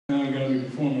I'm going to be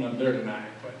performing up there tonight,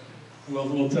 but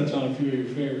we'll touch on a few of your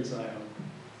favorites, I hope.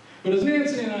 But as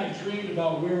Nancy and I dreamed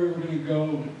about where we were going to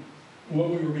go, what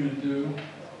we were going to do,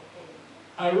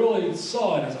 I really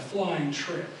saw it as a flying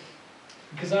trick,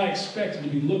 because I expected to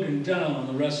be looking down on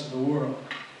the rest of the world.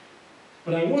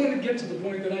 But I wanted to get to the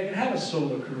point that I could have a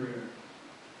solo career.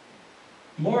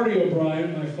 Marty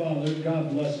O'Brien, my father, God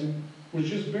bless him, was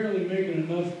just barely making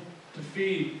enough to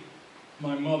feed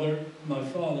my mother, my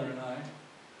father, and I,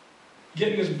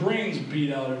 getting his brains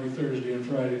beat out every Thursday and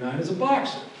Friday night as a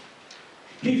boxer.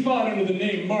 He fought under the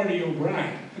name Marty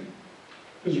O'Brien,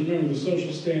 because remember, the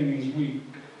social standings we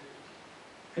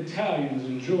Italians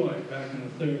enjoyed back in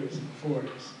the 30s and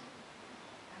 40s.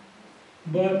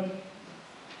 But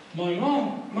my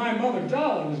mother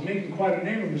Dolly, was making quite a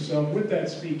name of herself with that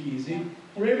speakeasy.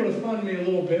 Were able to fund me a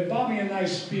little bit, bought me a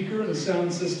nice speaker and a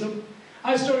sound system.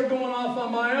 I started going off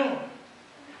on my own.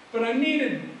 But I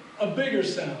needed a bigger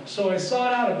sound, so I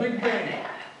sought out a big band.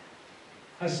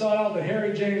 I sought out the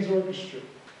Harry James Orchestra,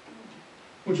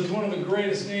 which was one of the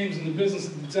greatest names in the business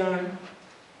at the time.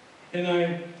 And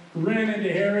I ran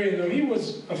into Harry, and though he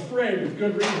was afraid, with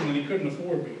good reason, that he couldn't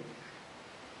afford me,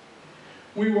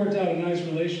 we worked out a nice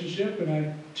relationship, and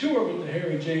I toured with the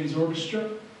Harry James Orchestra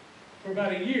for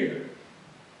about a year.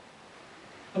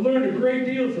 I learned a great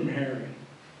deal from Harry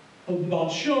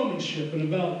about showmanship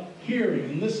and about hearing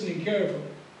and listening carefully.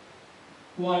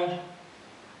 Why,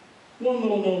 one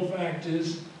little known fact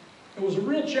is, it was a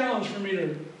real challenge for me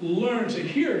to learn to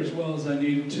hear as well as I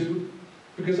needed to,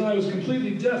 because I was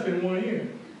completely deaf in one ear.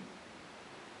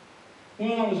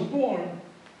 When I was born,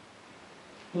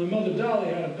 my mother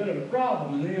Dolly had a bit of a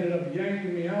problem, and they ended up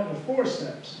yanking me out with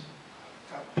forceps,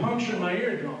 punctured my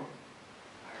eardrum,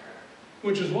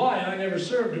 which is why I never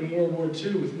served in World War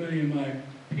II with many of my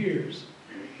peers.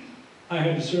 I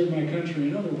had to serve my country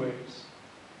in other ways.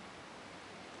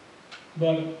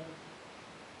 But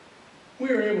we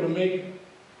were able to make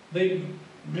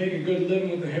a good living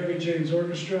with the Harry James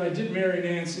Orchestra. I did marry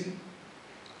Nancy,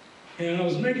 and I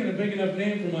was making a big enough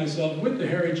name for myself with the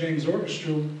Harry James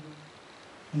Orchestra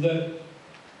that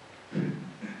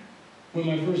when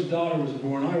my first daughter was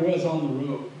born, I was on the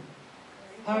road.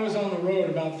 I was on the road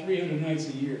about 300 nights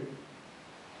a year.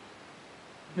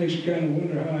 Makes you kind of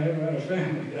wonder how I ever had a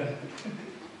family, doesn't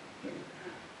it?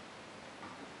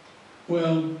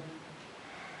 Well,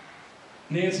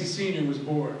 Nancy Sr. was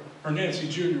born, or Nancy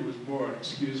Jr. was born,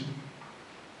 excuse me.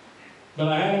 But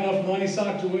I had enough money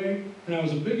socked away, and I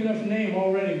was a big enough name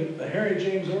already with the Harry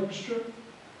James Orchestra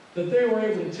that they were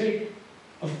able to take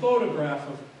a photograph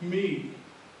of me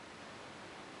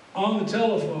on the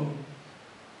telephone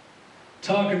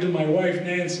talking to my wife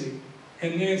Nancy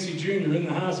and Nancy Jr. in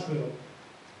the hospital.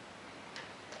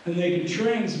 And they could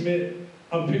transmit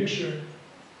a picture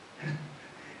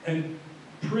and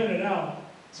print it out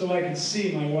so I could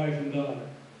see my wife and daughter.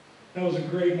 That was a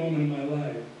great moment in my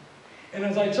life. And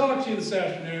as I talk to you this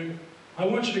afternoon, I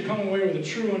want you to come away with a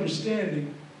true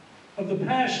understanding of the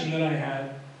passion that I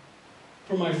had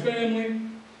for my family,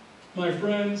 my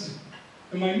friends,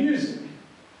 and my music.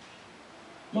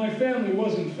 My family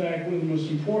was, in fact, one of the most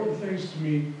important things to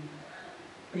me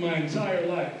in my entire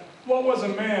life. What was a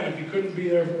man if he couldn't be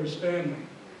there for his family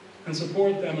and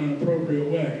support them in an appropriate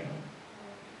way?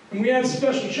 And we had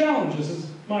special challenges, as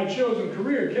my chosen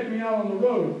career kept me out on the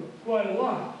road quite a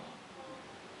lot.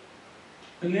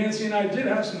 And Nancy and I did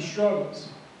have some struggles.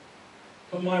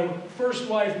 But my first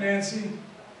wife, Nancy,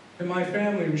 and my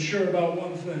family were sure about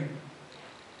one thing.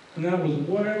 And that was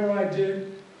whatever I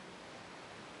did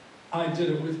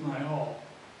it with my all.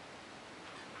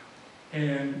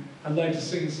 And I'd like to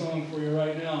sing a song for you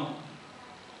right now.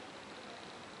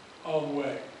 All the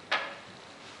Way.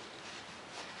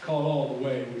 Called All the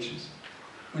Way, which is,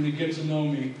 when you get to know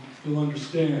me, you'll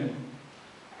understand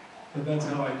that that's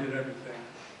how I did everything.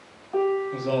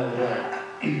 It was all the way.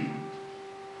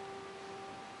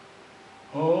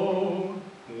 Oh,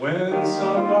 when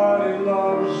somebody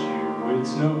loves you,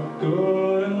 it's no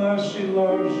good unless she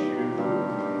loves you.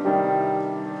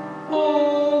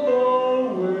 All the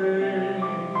way.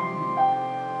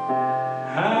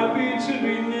 Happy to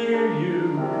be near you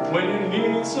when you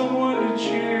need someone to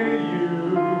cheer you.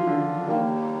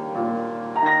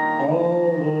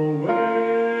 All the way.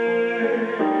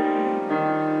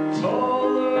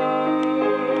 Taller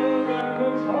than the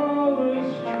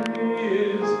tallest tree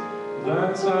is,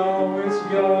 that's how it's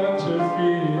got to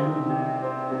feel.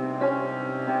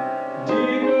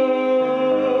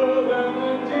 Deeper than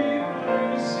the deep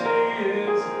blue sea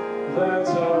is, that's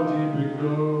how deep it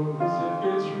goes if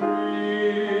it's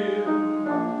real.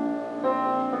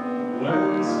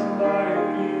 When somebody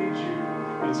needs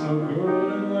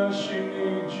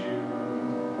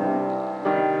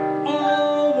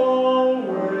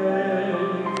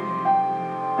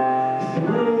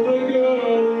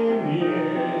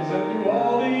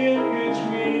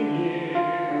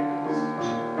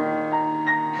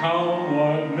come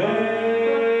what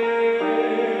may.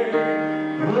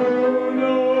 Who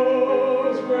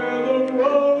knows where the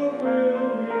road will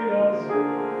lead us?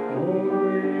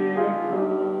 Only a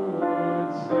fool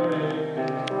would say.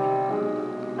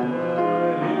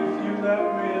 But if you let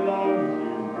me love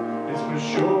you, it's for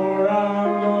sure.